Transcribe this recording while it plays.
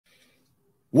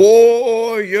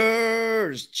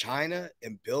Warriors, China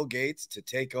and Bill Gates to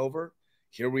take over.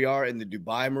 Here we are in the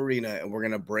Dubai Marina, and we're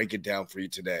going to break it down for you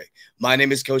today. My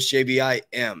name is Coach JV. I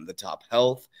am the top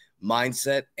health,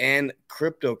 mindset, and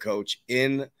crypto coach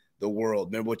in the world.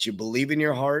 Remember, what you believe in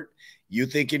your heart, you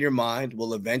think in your mind,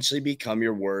 will eventually become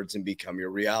your words and become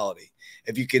your reality.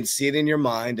 If you can see it in your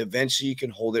mind, eventually you can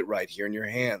hold it right here in your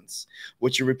hands.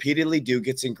 What you repeatedly do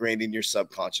gets ingrained in your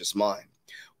subconscious mind.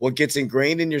 What gets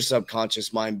ingrained in your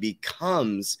subconscious mind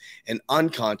becomes an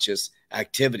unconscious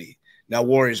activity. Now,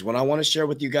 Warriors, what I want to share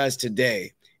with you guys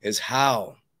today is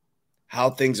how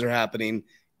things are happening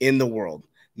in the world.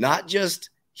 Not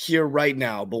just here right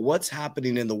now, but what's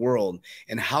happening in the world,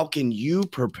 and how can you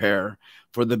prepare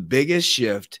for the biggest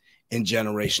shift in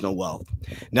generational wealth.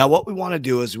 Now, what we want to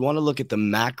do is we want to look at the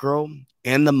macro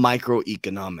and the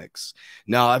microeconomics.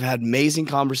 Now, I've had amazing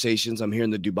conversations. I'm here in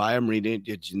the Dubai. I'm reading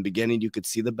it. In the beginning, you could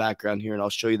see the background here, and I'll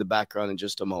show you the background in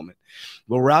just a moment.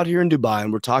 But we're out here in Dubai,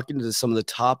 and we're talking to some of the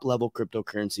top-level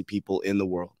cryptocurrency people in the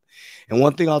world. And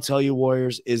one thing I'll tell you,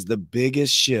 Warriors, is the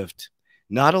biggest shift,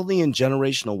 not only in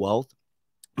generational wealth,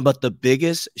 but the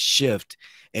biggest shift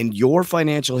in your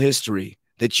financial history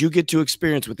that you get to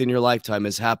experience within your lifetime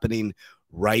is happening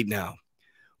right now.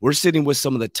 We're sitting with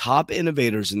some of the top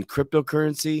innovators in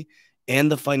cryptocurrency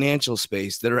and the financial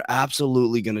space that are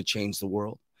absolutely going to change the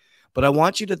world. But I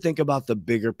want you to think about the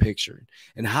bigger picture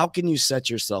and how can you set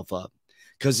yourself up?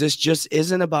 Because this just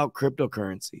isn't about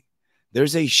cryptocurrency.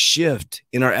 There's a shift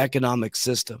in our economic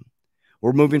system.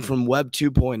 We're moving from Web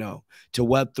 2.0 to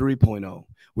Web 3.0.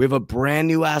 We have a brand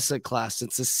new asset class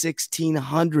since the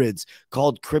 1600s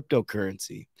called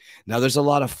cryptocurrency. Now, there's a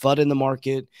lot of FUD in the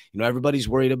market. You know, everybody's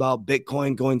worried about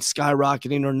Bitcoin going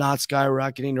skyrocketing or not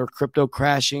skyrocketing or crypto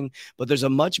crashing. But there's a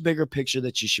much bigger picture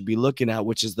that you should be looking at,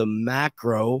 which is the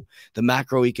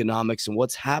macroeconomics and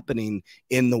what's happening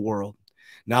in the world.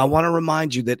 Now, I want to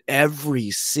remind you that every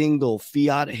single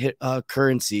fiat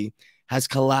currency has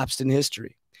collapsed in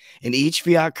history. And each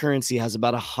fiat currency has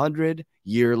about a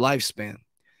 100-year lifespan.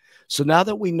 So now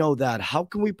that we know that, how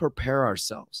can we prepare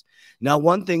ourselves? Now,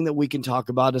 one thing that we can talk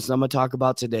about is I'm going to talk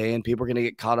about today, and people are going to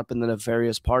get caught up in the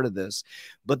nefarious part of this,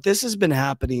 but this has been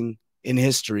happening in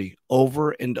history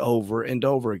over and over and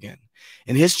over again.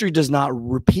 And history does not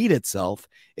repeat itself.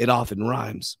 It often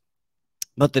rhymes.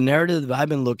 But the narrative that I've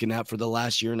been looking at for the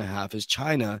last year and a half is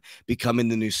China becoming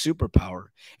the new superpower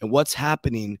and what's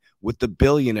happening with the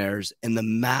billionaires and the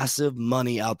massive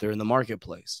money out there in the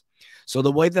marketplace. So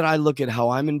the way that I look at how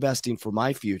I'm investing for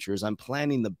my future is I'm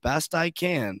planning the best I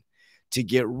can to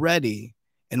get ready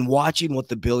and watching what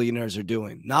the billionaires are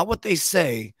doing. Not what they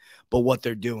say, but what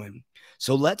they're doing.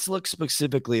 So let's look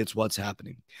specifically at what's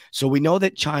happening. So we know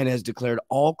that China has declared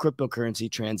all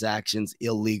cryptocurrency transactions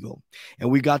illegal.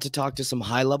 And we got to talk to some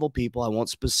high-level people. I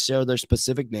won't share their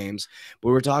specific names, but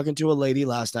we were talking to a lady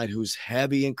last night who's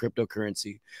heavy in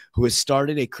cryptocurrency, who has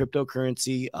started a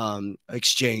cryptocurrency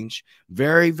exchange,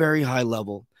 very, very high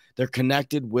level. They're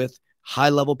connected with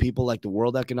high-level people like the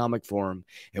World Economic Forum,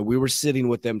 and we were sitting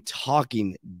with them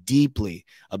talking deeply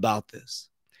about this.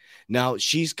 Now,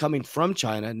 she's coming from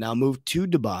China, now moved to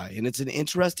Dubai, and it's an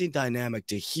interesting dynamic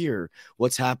to hear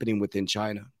what's happening within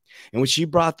China. And when she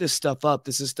brought this stuff up,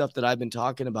 this is stuff that I've been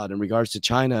talking about in regards to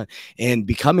China and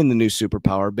becoming the new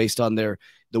superpower based on the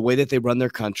way that they run their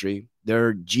country.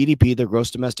 Their GDP, their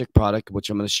gross domestic product, which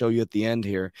I'm going to show you at the end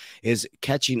here, is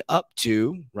catching up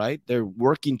to, right? They're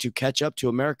working to catch up to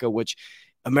America, which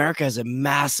America has a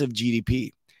massive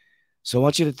GDP. So I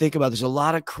want you to think about, there's a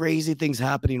lot of crazy things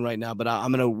happening right now, but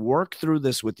I'm going to work through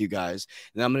this with you guys,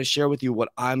 and I'm going to share with you what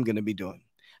I'm going to be doing,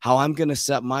 how I'm going to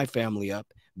set my family up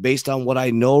based on what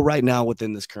I know right now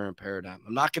within this current paradigm.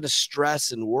 I'm not going to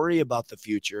stress and worry about the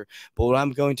future, but what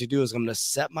I'm going to do is I'm going to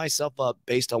set myself up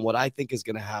based on what I think is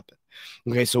going to happen.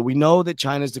 Okay, so we know that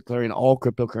China is declaring all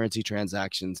cryptocurrency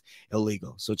transactions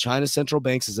illegal. So China's central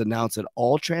banks has announced that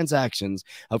all transactions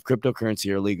of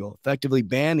cryptocurrency are illegal, effectively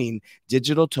banning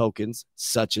digital tokens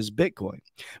such as Bitcoin.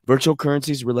 Virtual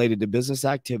currencies related to business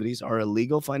activities are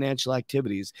illegal financial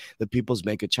activities, the People's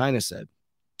Bank of China said,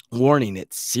 warning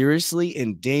it seriously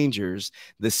endangers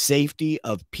the safety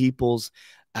of people's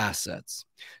assets.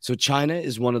 So China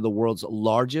is one of the world's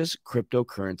largest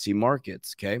cryptocurrency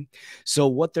markets, okay? So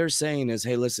what they're saying is,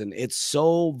 hey, listen, it's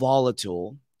so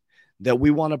volatile that we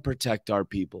want to protect our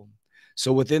people.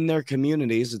 So within their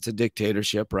communities, it's a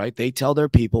dictatorship, right? They tell their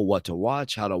people what to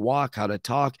watch, how to walk, how to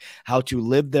talk, how to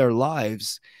live their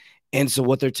lives. And so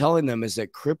what they're telling them is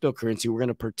that cryptocurrency, we're going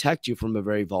to protect you from a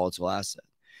very volatile asset.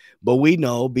 But we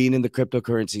know, being in the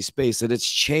cryptocurrency space, that it's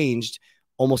changed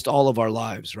almost all of our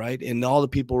lives, right? And all the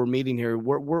people we're meeting here,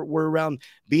 we're around.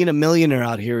 Being a millionaire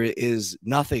out here is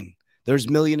nothing. There's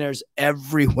millionaires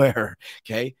everywhere.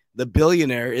 Okay. The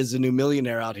billionaire is the new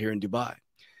millionaire out here in Dubai.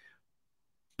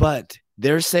 But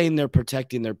they're saying they're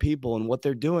protecting their people. And what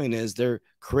they're doing is they're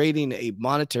creating a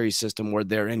monetary system where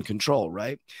they're in control,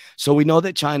 right? So we know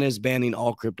that China is banning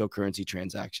all cryptocurrency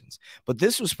transactions. But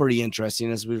this was pretty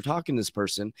interesting. As we were talking to this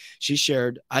person, she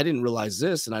shared, I didn't realize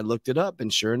this. And I looked it up.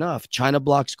 And sure enough, China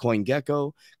blocks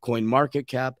CoinGecko,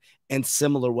 CoinMarketCap, and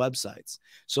similar websites.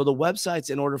 So the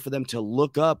websites, in order for them to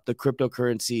look up the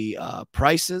cryptocurrency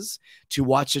prices, to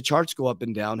watch the charts go up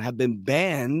and down, have been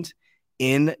banned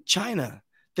in China.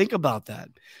 Think about that.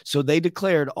 So they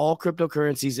declared all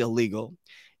cryptocurrencies illegal,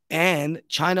 and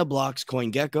China blocks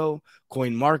CoinGecko,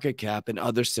 CoinMarketCap, and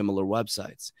other similar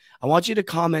websites. I want you to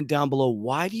comment down below,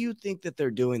 why do you think that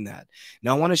they're doing that?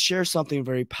 Now, I want to share something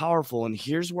very powerful, and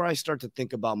here's where I start to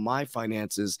think about my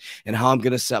finances and how I'm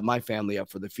going to set my family up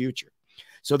for the future.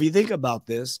 So if you think about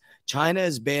this, China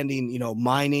is banning,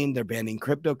 mining. They're banning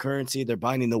cryptocurrency. They're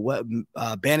banning the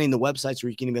websites where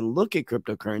you can even look at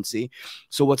cryptocurrency.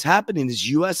 So what's happening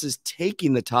is U.S. is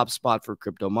taking the top spot for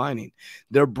crypto mining.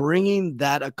 They're bringing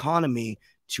that economy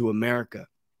to America.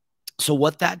 So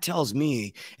what that tells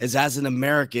me is, as an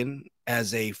American,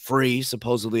 as a free,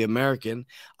 supposedly American,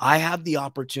 I have the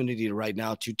opportunity right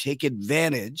now to take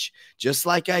advantage, just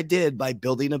like I did by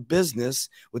building a business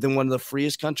within one of the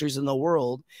freest countries in the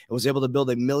world. I was able to build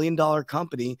 $1 million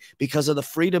company because of the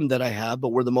freedom that I have, but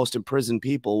we're the most imprisoned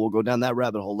people. We'll go down that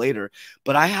rabbit hole later.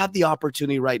 But I have the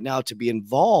opportunity right now to be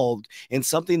involved in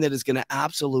something that is going to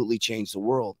absolutely change the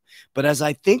world. But as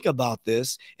I think about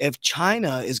this, if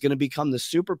China is going to become the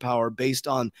superpower based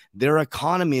on their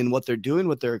economy and what they're doing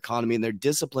with their economy and their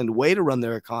disciplined way to run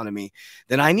their economy,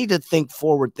 then I need to think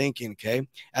forward thinking, okay?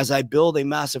 As I build a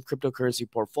massive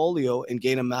cryptocurrency portfolio and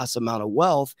gain a massive amount of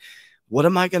wealth, what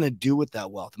am I going to do with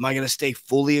that wealth? Am I going to stay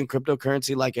fully in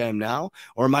cryptocurrency like I am now?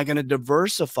 Or am I going to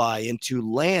diversify into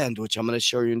land, which I'm going to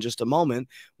show you in just a moment,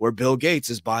 where Bill Gates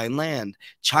is buying land?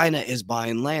 China is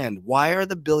buying land. Why are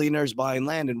the billionaires buying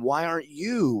land? And why aren't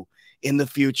you in the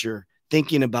future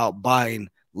thinking about buying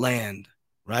land?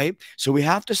 Right? So we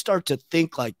have to start to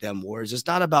think like them, warriors. It's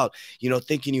not about,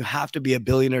 thinking you have to be a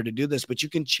billionaire to do this, but you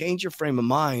can change your frame of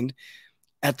mind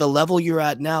at the level you're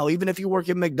at now. Even if you work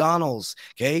at McDonald's,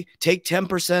 okay, take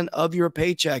 10% of your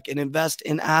paycheck and invest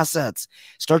in assets.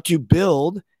 Start to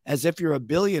build as if you're a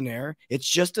billionaire. It's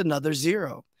just another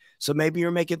zero. So maybe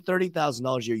you're making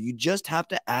 $30,000 a year. You just have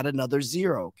to add another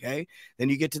zero, okay? Then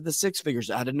you get to the 6 figures,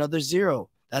 add another zero.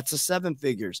 That's the 7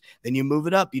 figures. Then you move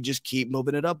it up. You just keep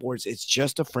moving it upwards. It's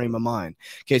just a frame of mind.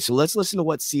 Okay, so let's listen to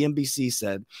what CNBC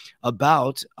said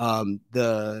about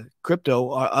the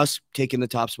crypto, us taking the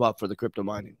top spot for the crypto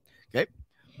mining. Okay.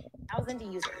 1,000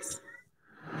 users.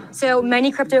 So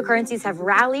many cryptocurrencies have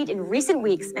rallied in recent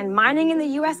weeks, and mining in the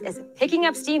U.S. is picking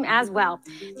up steam as well.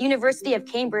 The University of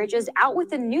Cambridge is out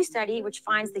with a new study which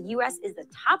finds the U.S. is the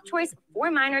top choice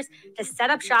for miners to set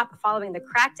up shop following the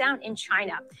crackdown in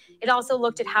China. It also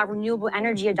looked at how renewable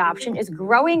energy adoption is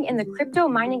growing in the crypto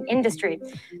mining industry.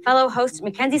 Fellow host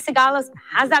Mackenzie Segalos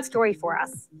has that story for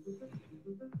us.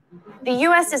 The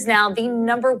U.S. is now the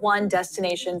 #1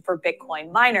 destination for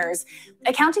Bitcoin miners,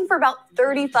 accounting for about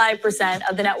 35%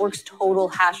 of the network's total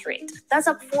hash rate. That's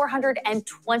up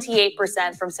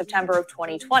 428% from September of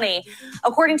 2020,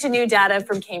 according to new data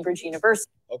from Cambridge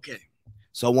University. Okay,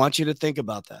 so I want you to think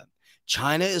about that.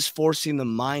 China is forcing the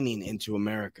mining into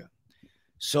America.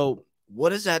 So what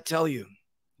does that tell you?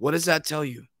 What does that tell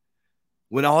you?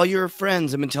 When all your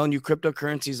friends have been telling you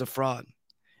cryptocurrency is a fraud,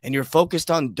 and you're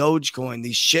focused on Dogecoin,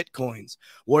 these shit coins,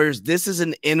 whereas this is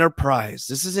an enterprise.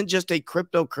 This isn't just a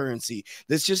cryptocurrency.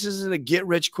 This just isn't a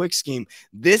get-rich-quick scheme.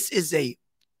 This is a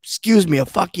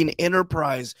fucking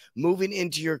enterprise moving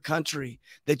into your country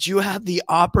that you have the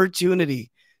opportunity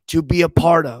to be a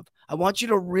part of. I want you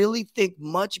to really think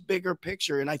much bigger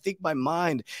picture. And I think my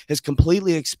mind has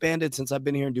completely expanded since I've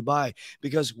been here in Dubai,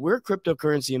 because we're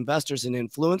cryptocurrency investors and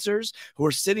influencers who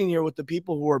are sitting here with the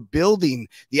people who are building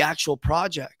the actual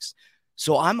projects.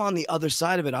 So I'm on the other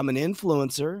side of it. I'm an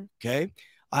influencer. Okay.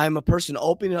 I'm a person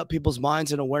opening up people's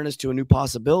minds and awareness to a new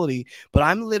possibility, but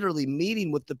I'm literally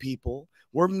meeting with the people.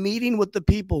 We're meeting with the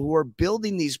people who are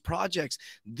building these projects.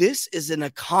 This is an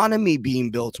economy being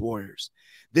built, warriors.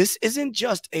 This isn't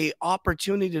just an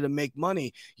opportunity to make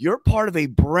money. You're part of a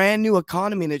brand new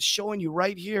economy, and it's showing you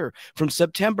right here from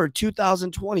September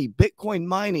 2020, Bitcoin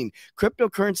mining,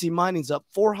 cryptocurrency mining is up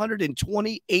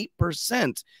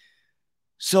 428%.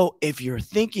 So if you're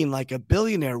thinking like a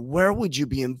billionaire, where would you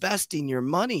be investing your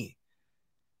money?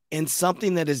 in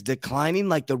something that is declining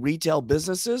like the retail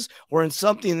businesses, or in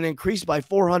something that increased by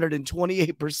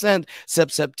 428%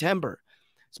 since September?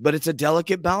 But it's a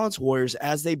delicate balance, Warriors,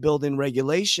 as they build in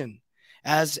regulation,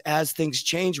 as things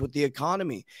change with the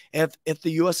economy. If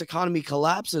the U.S. economy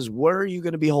collapses, where are you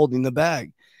going to be holding the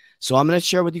bag? So I'm going to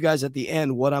share with you guys at the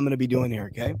end what I'm going to be doing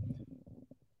here, okay?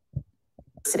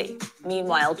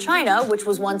 Meanwhile, China, which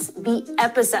was once the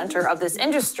epicenter of this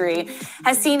industry,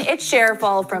 has seen its share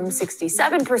fall from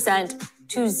 67%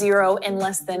 to zero in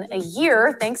less than a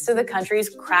year, thanks to the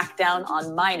country's crackdown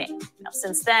on mining. Now,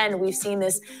 since then, we've seen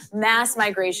this mass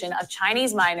migration of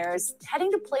Chinese miners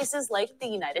heading to places like the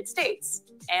United States,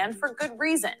 and for good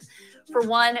reason. For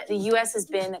one, the U.S. has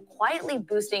been quietly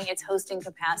boosting its hosting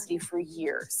capacity for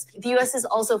years. The U.S. is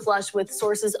also flush with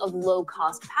sources of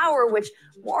low-cost power, which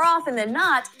more often than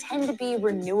not tend to be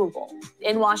renewable.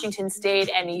 In Washington State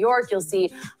and New York, you'll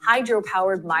see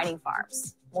hydro-powered mining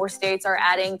farms. More states are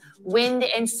adding wind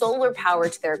and solar power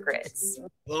to their grids.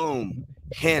 Boom.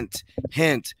 Hint,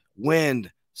 hint,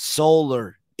 wind,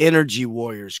 solar, energy,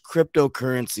 Warriors,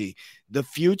 cryptocurrency. The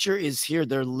future is here.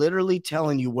 They're literally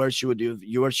telling you where should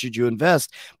you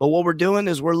invest. But what we're doing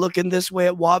is we're looking this way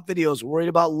at WAP videos. We're worried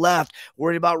about left,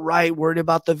 worried about right, worried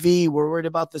about the V, we're worried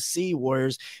about the C,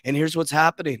 Warriors. And here's what's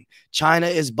happening. China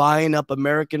is buying up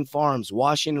American farms.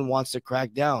 Washington wants to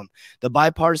crack down. The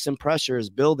bipartisan pressure is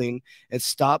building and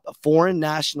stop foreign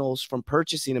nationals from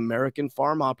purchasing American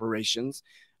farm operations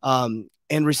and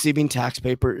receiving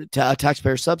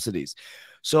taxpayer subsidies.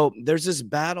 So there's this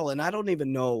battle, and I don't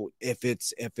even know if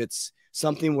it's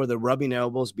something where they're rubbing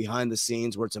elbows behind the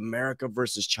scenes, where it's America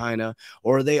versus China,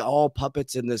 or are they all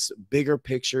puppets in this bigger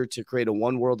picture to create a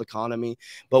one world economy?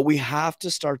 But we have to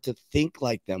start to think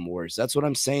like them, Warriors. That's what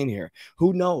I'm saying here.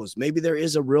 Who knows? Maybe there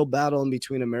is a real battle in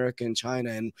between America and China,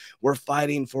 and we're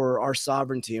fighting for our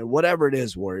sovereignty or whatever it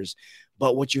is, Warriors.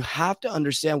 But what you have to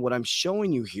understand, what I'm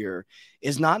showing you here,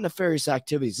 is not nefarious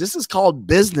activities. This is called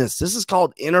business. This is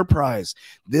called enterprise.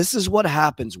 This is what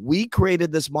happens. We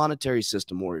created this monetary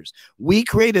system, Warriors. We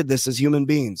created this as human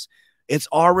beings. It's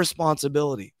our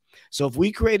responsibility. So if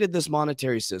we created this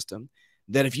monetary system,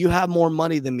 that if you have more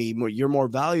money than me, you're more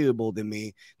valuable than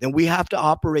me, then we have to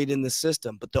operate in the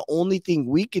system. But the only thing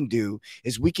we can do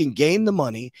is we can gain the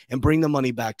money and bring the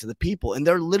money back to the people. And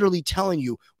they're literally telling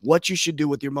you what you should do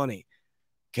with your money.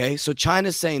 Okay, so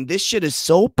China's saying this shit is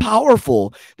so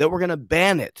powerful that we're going to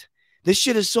ban it. This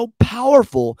shit is so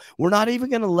powerful, we're not even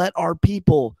going to let our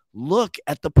people look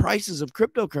at the prices of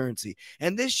cryptocurrency.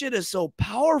 And this shit is so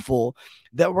powerful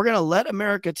that we're going to let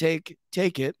America take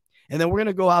it. And then we're going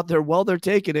to go out there while they're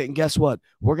taking it. And guess what?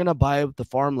 We're going to buy up the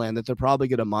farmland that they're probably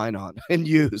going to mine on and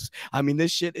use. I mean,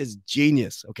 this shit is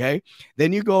genius. Okay,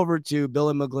 then you go over to Bill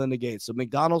and Melinda Gates. So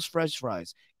McDonald's French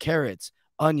fries, carrots,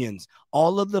 onions,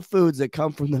 all of the foods that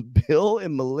come from the Bill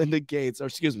and Melinda Gates, or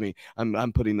excuse me,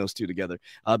 I'm putting those two together,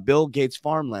 Bill Gates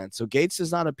farmland. So Gates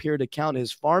does not appear to count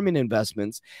his farming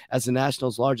investments as the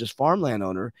national's largest farmland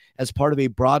owner as part of a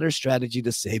broader strategy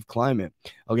to save climate.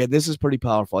 Okay, this is pretty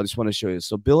powerful. I just want to show you.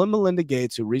 So Bill and Melinda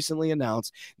Gates, who recently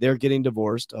announced they're getting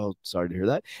divorced, oh, sorry to hear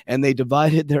that, and they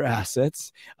divided their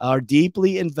assets, are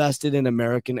deeply invested in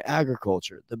American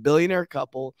agriculture. The billionaire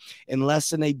couple, in less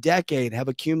than a decade, have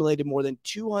accumulated more than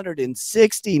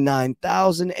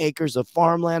 269,000 acres of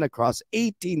farmland across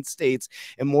 18 states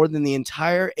and more than the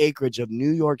entire acreage of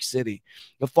New York City.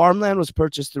 The farmland was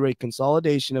purchased through a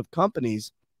consolidation of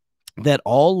companies that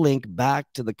all link back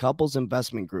to the couple's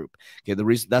investment group. Okay, the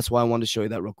reason that's why I wanted to show you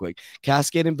that real quick.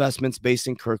 Cascade Investments, based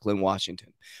in Kirkland,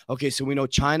 Washington. Okay, so we know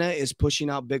China is pushing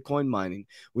out Bitcoin mining.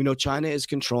 We know China is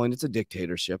controlling. It's a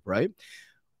dictatorship, right?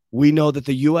 We know that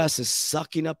the U.S. is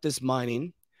sucking up this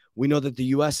mining. We know that the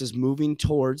U.S. is moving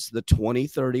towards the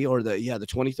 2030 or the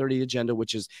 2030 agenda,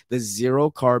 which is the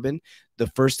zero carbon. The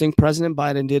first thing President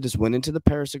Biden did is went into the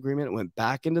Paris Agreement, went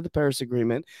back into the Paris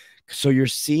Agreement. So you're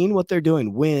seeing what they're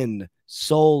doing: wind,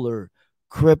 solar,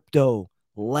 crypto,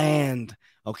 land.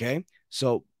 Okay,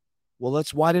 so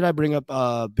why did I bring up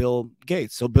Bill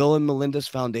Gates? So Bill and Melinda's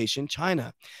Foundation,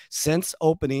 China. Since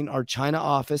opening our China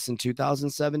office in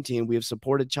 2017, we have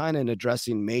supported China in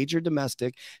addressing major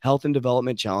domestic health and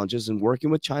development challenges and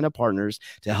working with China partners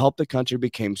to help the country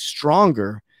become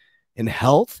stronger in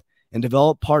health and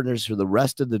develop partners for the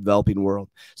rest of the developing world.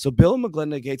 So Bill and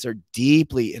Melinda Gates are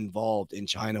deeply involved in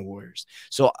China, Warriors.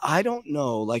 So I don't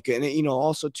know, like, and you know,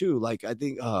 also too, like, I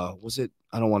think, was it,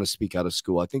 I don't want to speak out of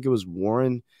school. I think it was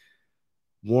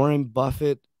Warren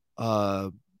Buffett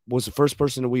was the first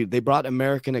person they brought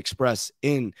American Express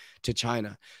in to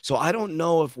China. So I don't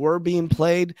know if we're being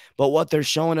played, but what they're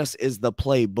showing us is the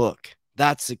playbook.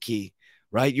 That's the key.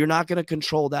 right? You're not going to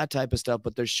control that type of stuff,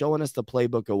 but they're showing us the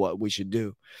playbook of what we should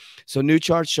do. So new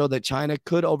charts show that China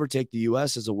could overtake the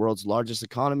U.S. as the world's largest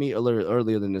economy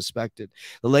earlier than expected.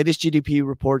 The latest GDP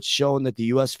reports showing that the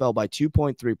U.S. fell by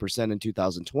 2.3% in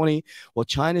 2020, while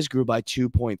China's grew by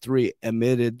 2.3%,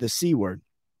 amid the C word.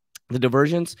 The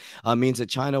divergence means that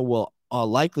China will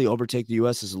likely overtake the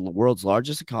U.S. as the world's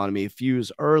largest economy a few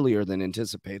years earlier than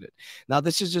anticipated. Now,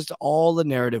 this is just all the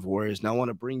narrative warriors. Now, I want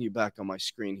to bring you back on my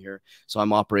screen here. So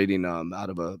I'm operating out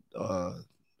of a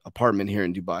apartment here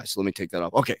in Dubai. So let me take that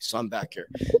off. Okay, so I'm back here.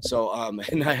 So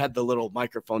and I had the little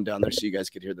microphone down there so you guys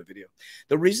could hear the video.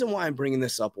 The reason why I'm bringing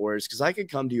this up, is because I could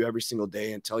come to you every single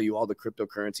day and tell you all the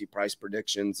cryptocurrency price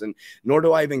predictions, and nor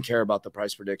do I even care about the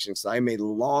price predictions. I'm a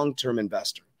long-term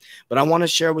investor. But I want to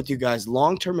share with you guys,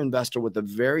 long-term investor with a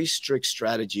very strict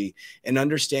strategy and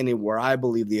understanding where I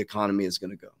believe the economy is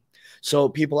going to go. So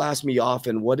people ask me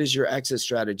often, what is your exit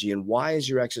strategy and why is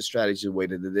your exit strategy the way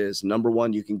that it is? Number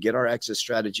one, you can get our exit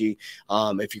strategy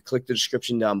if you click the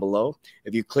description down below.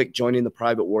 If you click joining the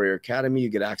Private Warrior Academy, you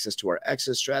get access to our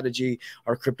exit strategy,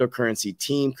 our cryptocurrency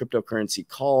team, cryptocurrency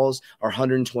calls, our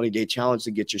 120-day challenge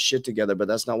to get your shit together. But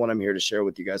that's not what I'm here to share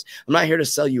with you guys. I'm not here to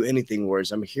sell you anything,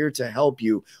 warriors. I'm here to help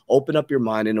you open up your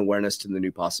mind and awareness to the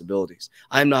new possibilities.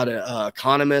 I'm not an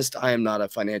economist. I am not a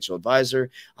financial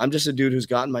advisor. I'm just a dude who's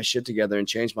gotten my shit together and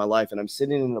changed my life. And I'm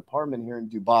sitting in an apartment here in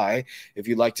Dubai. If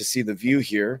you'd like to see the view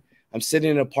here, I'm sitting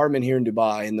in an apartment here in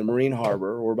Dubai in the Marine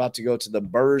Harbor. We're about to go to the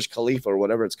Burj Khalifa or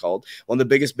whatever it's called, one of the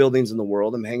biggest buildings in the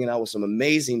world. I'm hanging out with some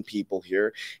amazing people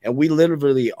here, and we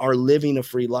literally are living a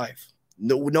free life.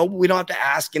 No, we don't have to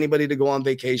ask anybody to go on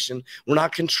vacation. We're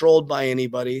not controlled by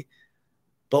anybody.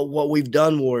 But what we've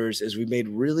done, warriors, is we've made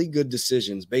really good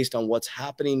decisions based on what's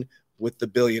happening with the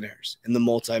billionaires and the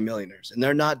multimillionaires. And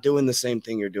they're not doing the same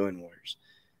thing you're doing, warriors.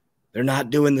 They're not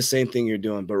doing the same thing you're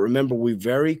doing. But remember, we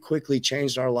very quickly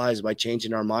changed our lives by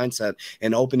changing our mindset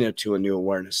and opening it to a new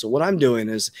awareness. So what I'm doing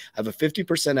is I have a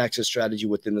 50% exit strategy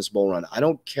within this bull run. I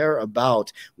don't care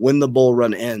about when the bull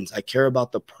run ends. I care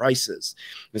about the prices.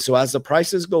 And so as the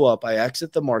prices go up, I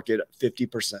exit the market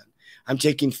 50%. I'm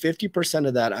taking 50%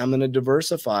 of that. I'm going to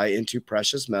diversify into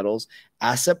precious metals,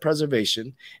 asset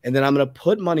preservation, and then I'm going to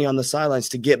put money on the sidelines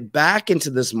to get back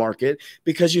into this market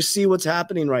because you see what's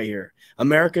happening right here.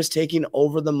 America's taking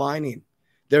over the mining.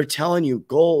 They're telling you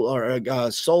gold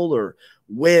or solar,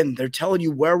 wind. They're telling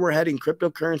you where we're heading.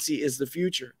 Cryptocurrency is the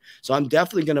future. So I'm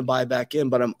definitely going to buy back in,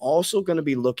 but I'm also going to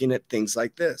be looking at things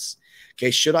like this.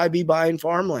 Okay, should I be buying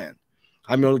farmland?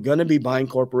 I'm going to be buying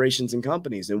corporations and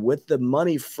companies. And with the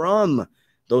money from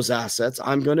those assets,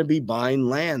 I'm going to be buying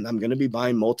land. I'm going to be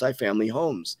buying multifamily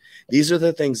homes. These are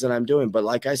the things that I'm doing. But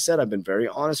like I said, I've been very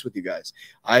honest with you guys.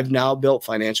 I've now built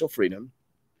financial freedom.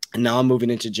 And now I'm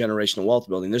moving into generational wealth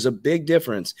building. There's a big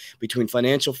difference between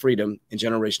financial freedom and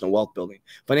generational wealth building.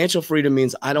 Financial freedom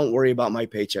means I don't worry about my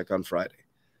paycheck on Friday.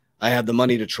 I have the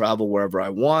money to travel wherever I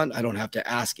want. I don't have to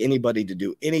ask anybody to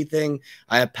do anything.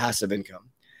 I have passive income.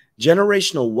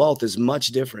 Generational wealth is much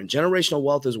different. Generational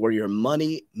wealth is where your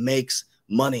money makes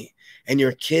money and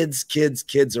your kids'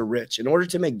 are rich. In order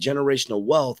to make generational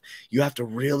wealth, you have to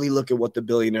really look at what the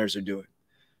billionaires are doing.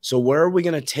 So where are we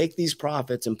going to take these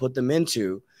profits and put them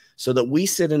into so that we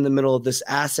sit in the middle of this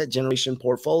asset generation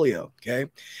portfolio, okay?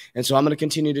 And so I'm going to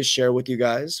continue to share with you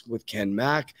guys, with Ken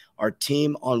Mack, our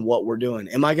team, on what we're doing.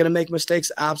 Am I going to make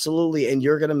mistakes? Absolutely, and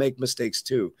you're going to make mistakes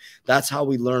too. That's how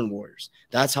we learn, warriors.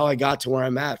 That's how I got to where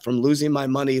I'm at, from losing my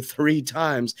money 3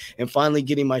 times and finally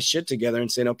getting my shit together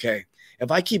and saying, okay,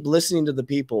 if I keep listening to the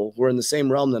people who are in the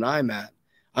same realm that I'm at,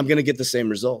 I'm going to get the same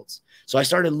results. So I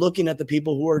started looking at the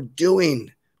people who are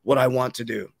doing what I want to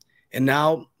do. And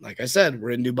now, like I said,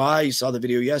 we're in Dubai. You saw the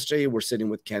video yesterday. We're sitting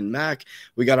with Ken Mack.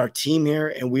 We got our team here,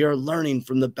 and we are learning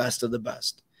from the best of the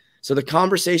best. So the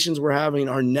conversations we're having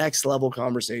are next level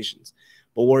conversations.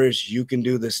 But warriors, you can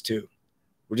do this too.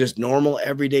 We're just normal,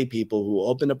 everyday people who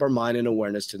open up our mind and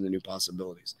awareness to the new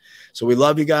possibilities. So we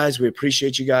love you guys. We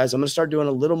appreciate you guys. I'm going to start doing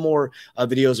a little more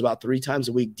videos about 3 times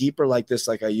a week, deeper like this,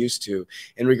 like I used to,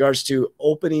 in regards to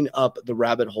opening up the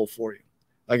rabbit hole for you.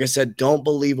 Like I said, don't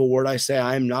believe a word I say.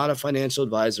 I am not a financial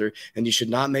advisor, and you should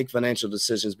not make financial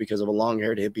decisions because of a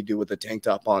long-haired hippie dude with a tank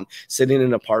top on sitting in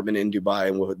an apartment in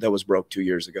Dubai that was broke 2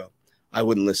 years ago. I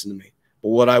wouldn't listen to me. But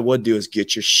what I would do is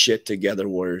get your shit together,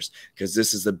 warriors, because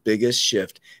this is the biggest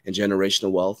shift in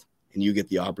generational wealth, and you get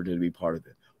the opportunity to be part of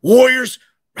it. Warriors,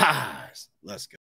 rise. Let's go.